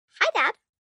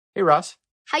Hey, Ross.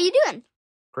 How you doing?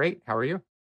 Great. How are you?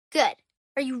 Good.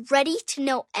 Are you ready to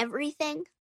know everything?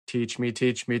 Teach me,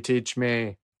 teach me, teach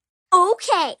me.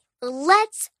 Okay,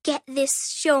 let's get this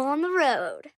show on the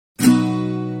road.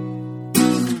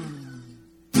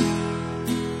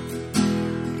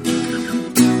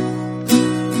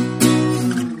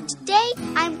 Today,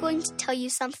 I'm going to tell you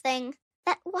something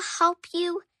that will help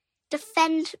you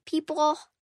defend people,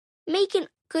 make a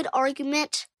good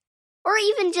argument, or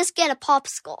even just get a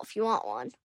popsicle if you want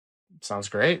one. Sounds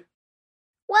great.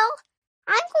 Well,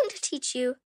 I'm going to teach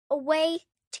you a way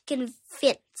to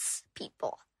convince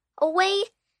people, a way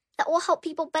that will help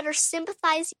people better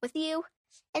sympathize with you,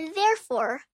 and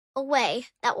therefore a way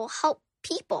that will help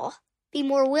people be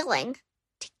more willing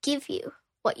to give you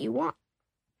what you want.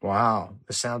 Wow.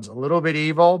 This sounds a little bit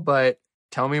evil, but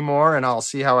tell me more and I'll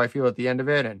see how I feel at the end of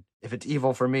it. And if it's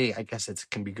evil for me, I guess it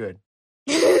can be good.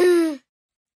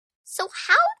 So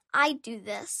how I do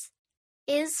this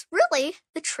is really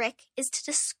the trick is to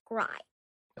describe.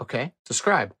 Okay.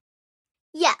 Describe.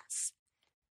 Yes.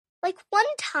 Like one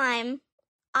time,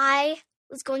 I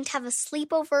was going to have a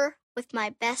sleepover with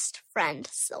my best friend,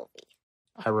 Sylvie.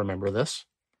 I remember this.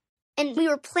 And we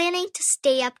were planning to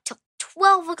stay up till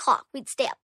 12 o'clock. We'd stay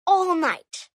up all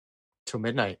night. Till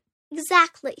midnight.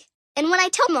 Exactly. And when I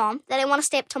tell Mom that I want to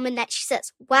stay up till midnight, she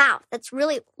says, "Wow, that's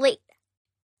really late."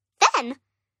 Then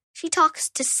she talks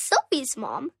to Sylvie's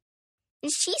mom, and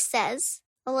she says,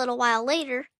 a little while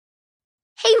later,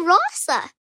 "Hey,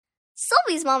 Rossa,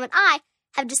 Sylvie's mom and I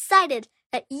have decided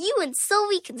that you and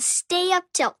Sylvie can stay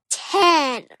up till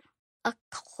 10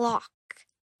 o'clock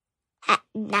at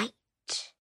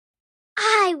night."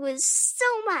 I was so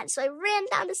mad, so I ran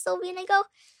down to Sylvie and I go,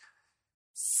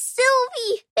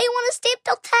 "Sylvie, they want to stay up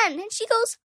till 10. And she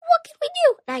goes, "What can we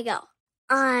do?" And I go,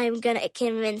 "I'm going to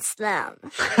convince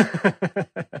them."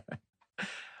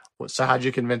 So how'd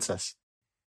you convince us?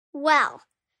 Well,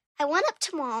 I went up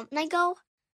to Mom and I go,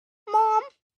 "Mom,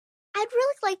 I'd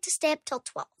really like to stay up till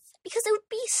 12 because it would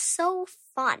be so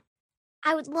fun.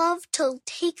 I would love to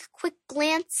take a quick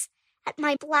glance at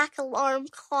my black alarm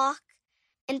clock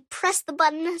and press the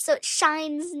button so it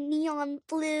shines neon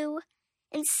blue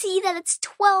and see that it's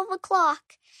 12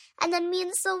 o'clock. And then me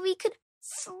and Sylvie could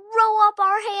throw up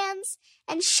our hands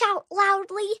and shout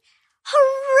loudly,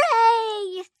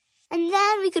 'Hooray!' And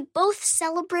then we could both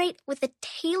celebrate with a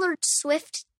Taylor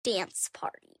Swift dance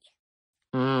party."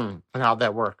 And how'd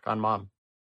that work on Mom?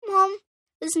 Mom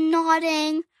was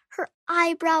nodding, her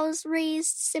eyebrows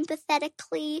raised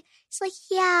sympathetically. She's like,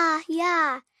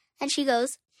 yeah. And she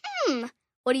goes,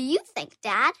 "What do you think,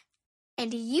 Dad?"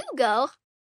 And you go,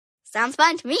 "Sounds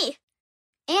fine to me."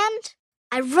 And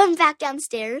I run back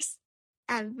downstairs.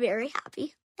 I'm very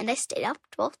happy. And I stayed up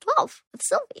 12 with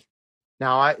Sylvie.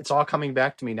 Now, it's all coming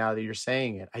back to me now that you're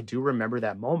saying it. I do remember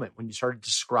that moment when you started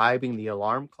describing the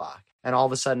alarm clock. And all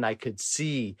of a sudden, I could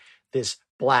see this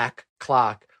black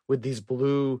clock with these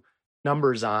blue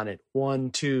numbers on it,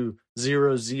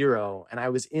 1200. And I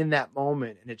was in that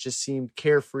moment, and it just seemed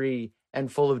carefree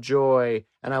and full of joy.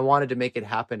 And I wanted to make it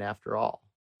happen after all.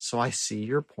 So I see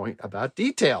your point about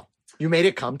detail. You made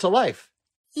it come to life.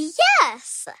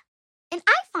 Yes! And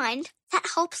I find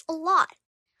that helps a lot.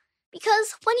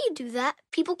 Because when you do that,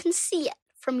 people can see it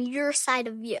from your side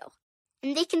of view.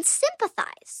 And they can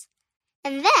sympathize.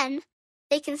 And then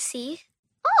they can see,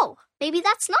 oh, maybe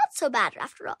that's not so bad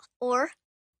after all. Or,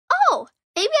 oh,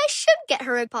 maybe I should get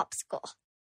her a popsicle.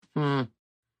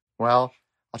 Well,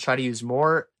 I'll try to use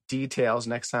more details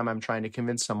next time I'm trying to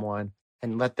convince someone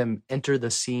and let them enter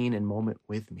the scene and moment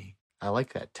with me. I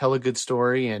like that. Tell a good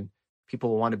story and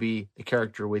people will want to be the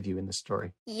character with you in the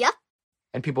story. Yep.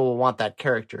 And people will want that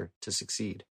character to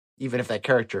succeed, even if that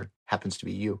character happens to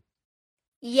be you.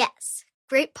 Yes.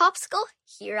 Great popsicle,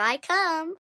 here I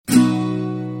come.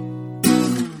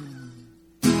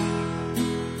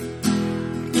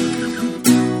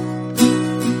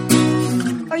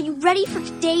 Are you ready for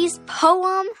today's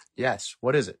poem? Yes.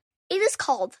 What is it? It is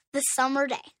called The Summer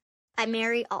Day by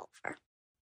Mary Oliver.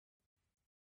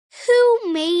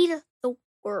 Who made the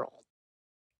world?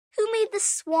 Who made the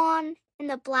swan and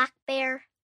the black bear?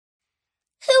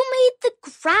 Who made the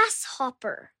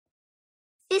grasshopper?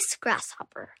 This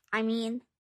grasshopper, I mean.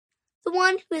 The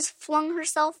one who has flung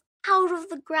herself out of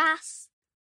the grass.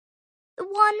 The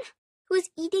one who is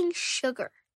eating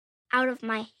sugar out of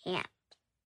my hand.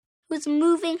 Who is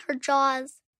moving her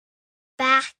jaws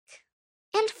back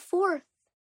and forth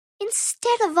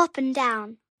instead of up and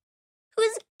down. Who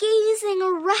is gazing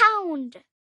around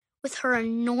with her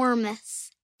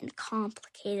enormous and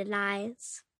complicated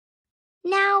eyes.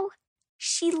 Now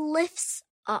she lifts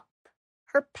up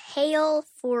her pale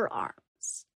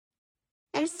forearms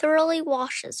and thoroughly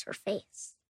washes her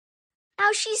face.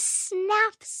 Now she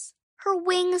snaps her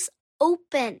wings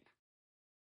open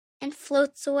and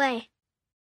floats away.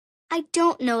 I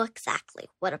don't know exactly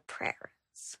what a prayer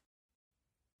is.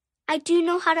 I do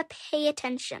know how to pay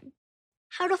attention,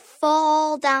 how to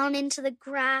fall down into the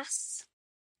grass,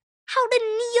 how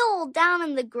to kneel down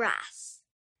in the grass,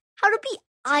 how to be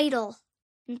idle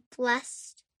and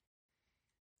blessed,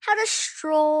 how to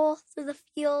stroll through the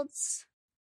fields,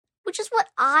 which is what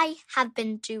I have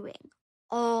been doing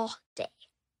all day.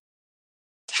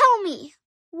 Tell me,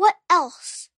 what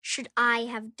else should I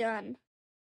have done?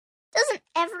 Doesn't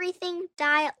everything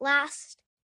die at last,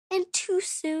 and too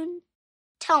soon?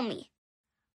 Tell me,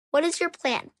 what is your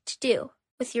plan to do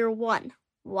with your one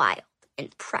wild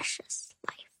and precious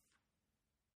life?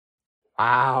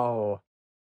 Wow.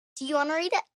 Do you want to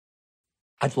read it?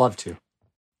 I'd love to.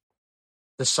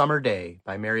 The Summer Day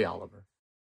by Mary Oliver.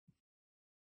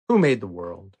 Who made the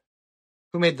world?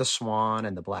 Who made the swan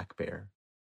and the black bear?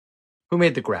 Who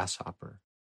made the grasshopper?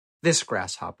 This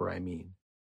grasshopper, I mean.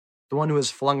 The one who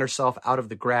has flung herself out of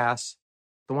the grass,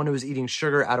 the one who is eating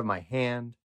sugar out of my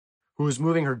hand, who is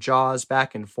moving her jaws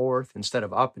back and forth instead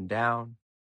of up and down,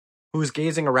 who is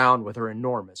gazing around with her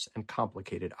enormous and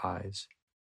complicated eyes.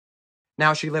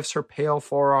 Now she lifts her pale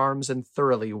forearms and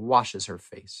thoroughly washes her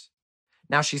face.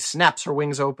 Now she snaps her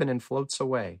wings open and floats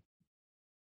away.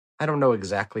 I don't know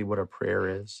exactly what a prayer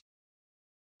is.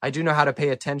 I do know how to pay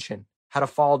attention, how to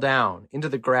fall down into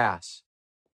the grass,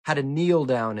 how to kneel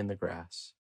down in the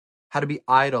grass, how to be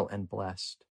idle and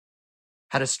blessed,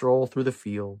 how to stroll through the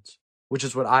fields, which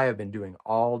is what I have been doing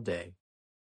all day.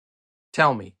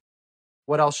 Tell me,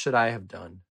 what else should I have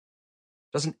done?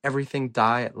 Doesn't everything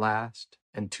die at last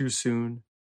and too soon?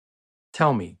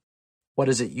 Tell me, what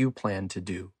is it you plan to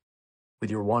do with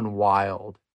your one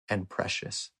wild and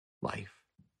precious life?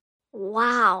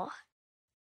 Wow.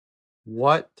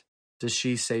 What does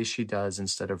she say she does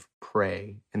instead of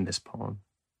pray in this poem?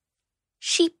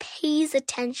 She pays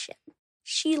attention.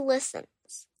 She listens.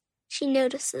 She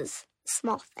notices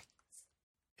small things.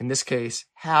 In this case,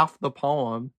 half the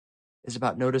poem is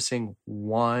about noticing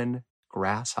one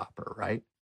grasshopper, right?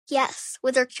 Yes,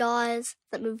 with her jaws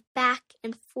that move back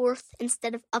and forth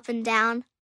instead of up and down.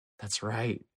 That's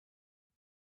right.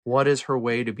 What is her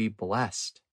way to be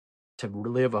blessed, to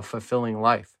live a fulfilling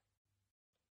life?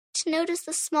 To notice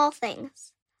the small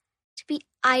things, to be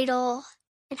idle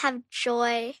and have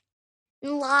joy,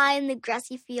 and lie in the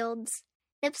grassy fields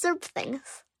and observe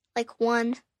things like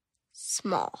one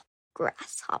small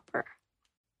grasshopper.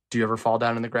 Do you ever fall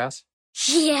down in the grass?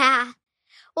 Yeah.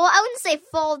 Well, I wouldn't say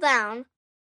fall down.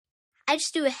 I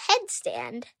just do a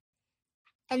headstand,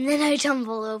 and then I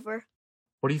tumble over.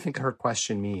 What do you think her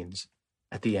question means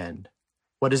at the end?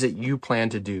 What is it you plan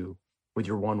to do with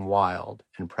your one wild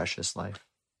and precious life?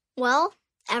 Well,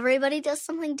 everybody does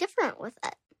something different with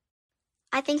it.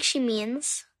 I think she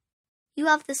means you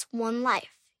have this one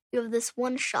life. You have this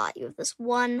one shot. You have this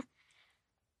one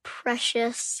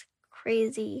precious,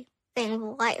 crazy thing of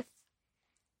life.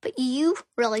 But you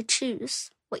really choose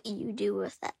what you do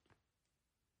with it.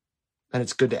 And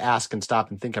it's good to ask and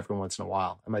stop and think every once in a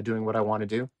while. Am I doing what I want to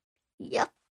do? Yep,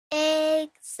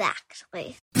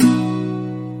 exactly.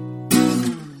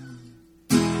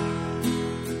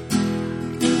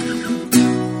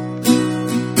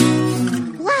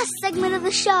 Last segment of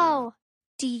the show.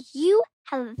 Do you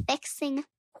have a vexing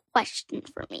question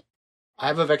for me? I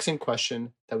have a vexing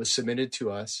question that was submitted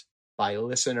to us by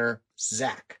listener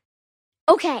Zach.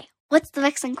 Okay, what's the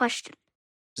vexing question?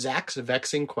 Zach's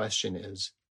vexing question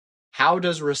is, how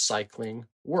does recycling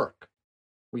work?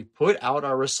 We put out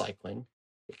our recycling,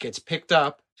 it gets picked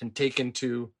up and taken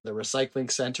to the recycling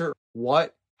center.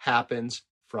 What happens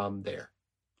from there?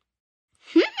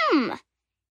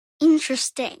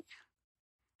 Interesting.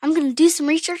 I'm going to do some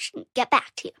research and get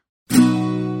back to you.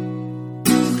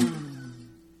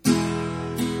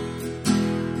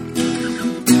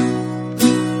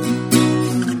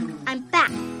 I'm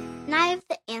back, and I have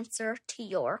the answer to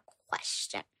your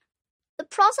question. The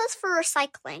process for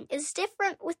recycling is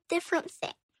different with different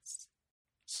things.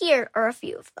 Here are a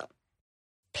few of them.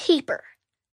 Paper.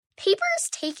 Paper is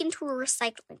taken to a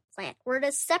recycling plant where it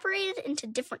is separated into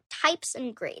different types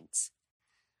and grades.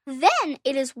 Then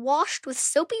it is washed with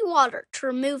soapy water to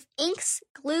remove inks,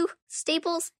 glue,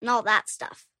 staples, and all that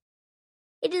stuff.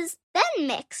 It is then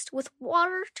mixed with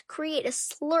water to create a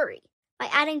slurry. By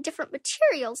adding different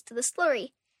materials to the slurry,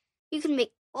 you can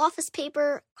make office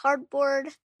paper, cardboard,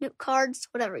 note cards,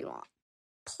 whatever you want.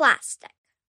 Plastic.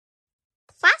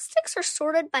 Plastics are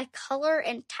sorted by color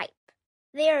and type.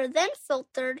 They are then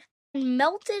filtered and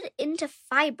melted into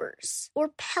fibers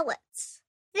or pellets.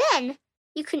 Then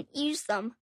You can use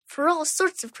them for all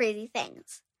sorts of crazy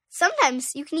things.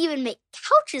 Sometimes you can even make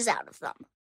couches out of them.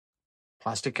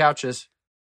 Plastic couches.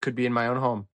 Could be in my own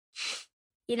home.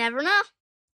 You never know.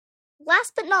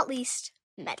 Last but not least,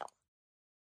 metal.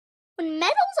 When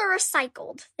metals are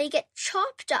recycled, they get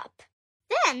chopped up,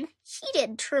 then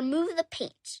heated to remove the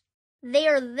paint. They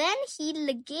are then heated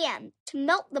again to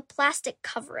melt the plastic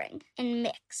covering and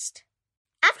mixed.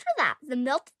 After that, the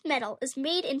melted metal is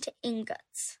made into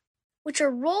ingots, which are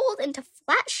rolled into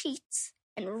flat sheets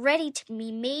and ready to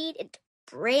be made into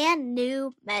brand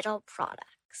new metal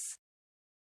products.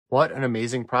 What an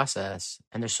amazing process.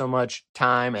 And there's so much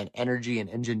time and energy and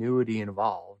ingenuity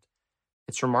involved.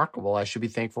 It's remarkable. I should be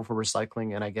thankful for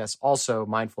recycling, and I guess also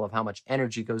mindful of how much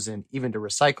energy goes in even to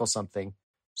recycle something.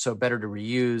 So better to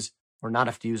reuse or not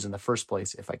have to use in the first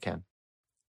place if I can.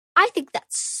 I think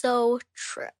that's so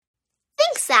true.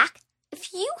 Thanks, Zach.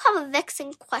 If you have a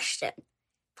vexing question,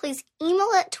 please email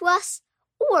it to us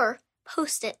or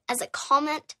post it as a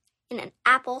comment in an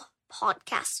Apple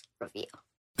Podcast review.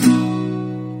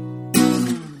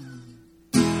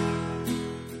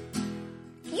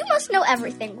 You Must Know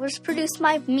Everything was produced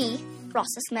by me,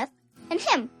 Rossa Smith, and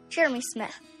him, Jeremy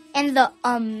Smith. And the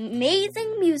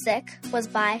amazing music was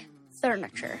by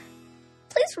Furniture.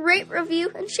 Please rate,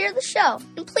 review, and share the show.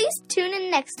 And please tune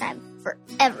in next time for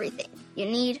everything you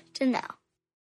need to know.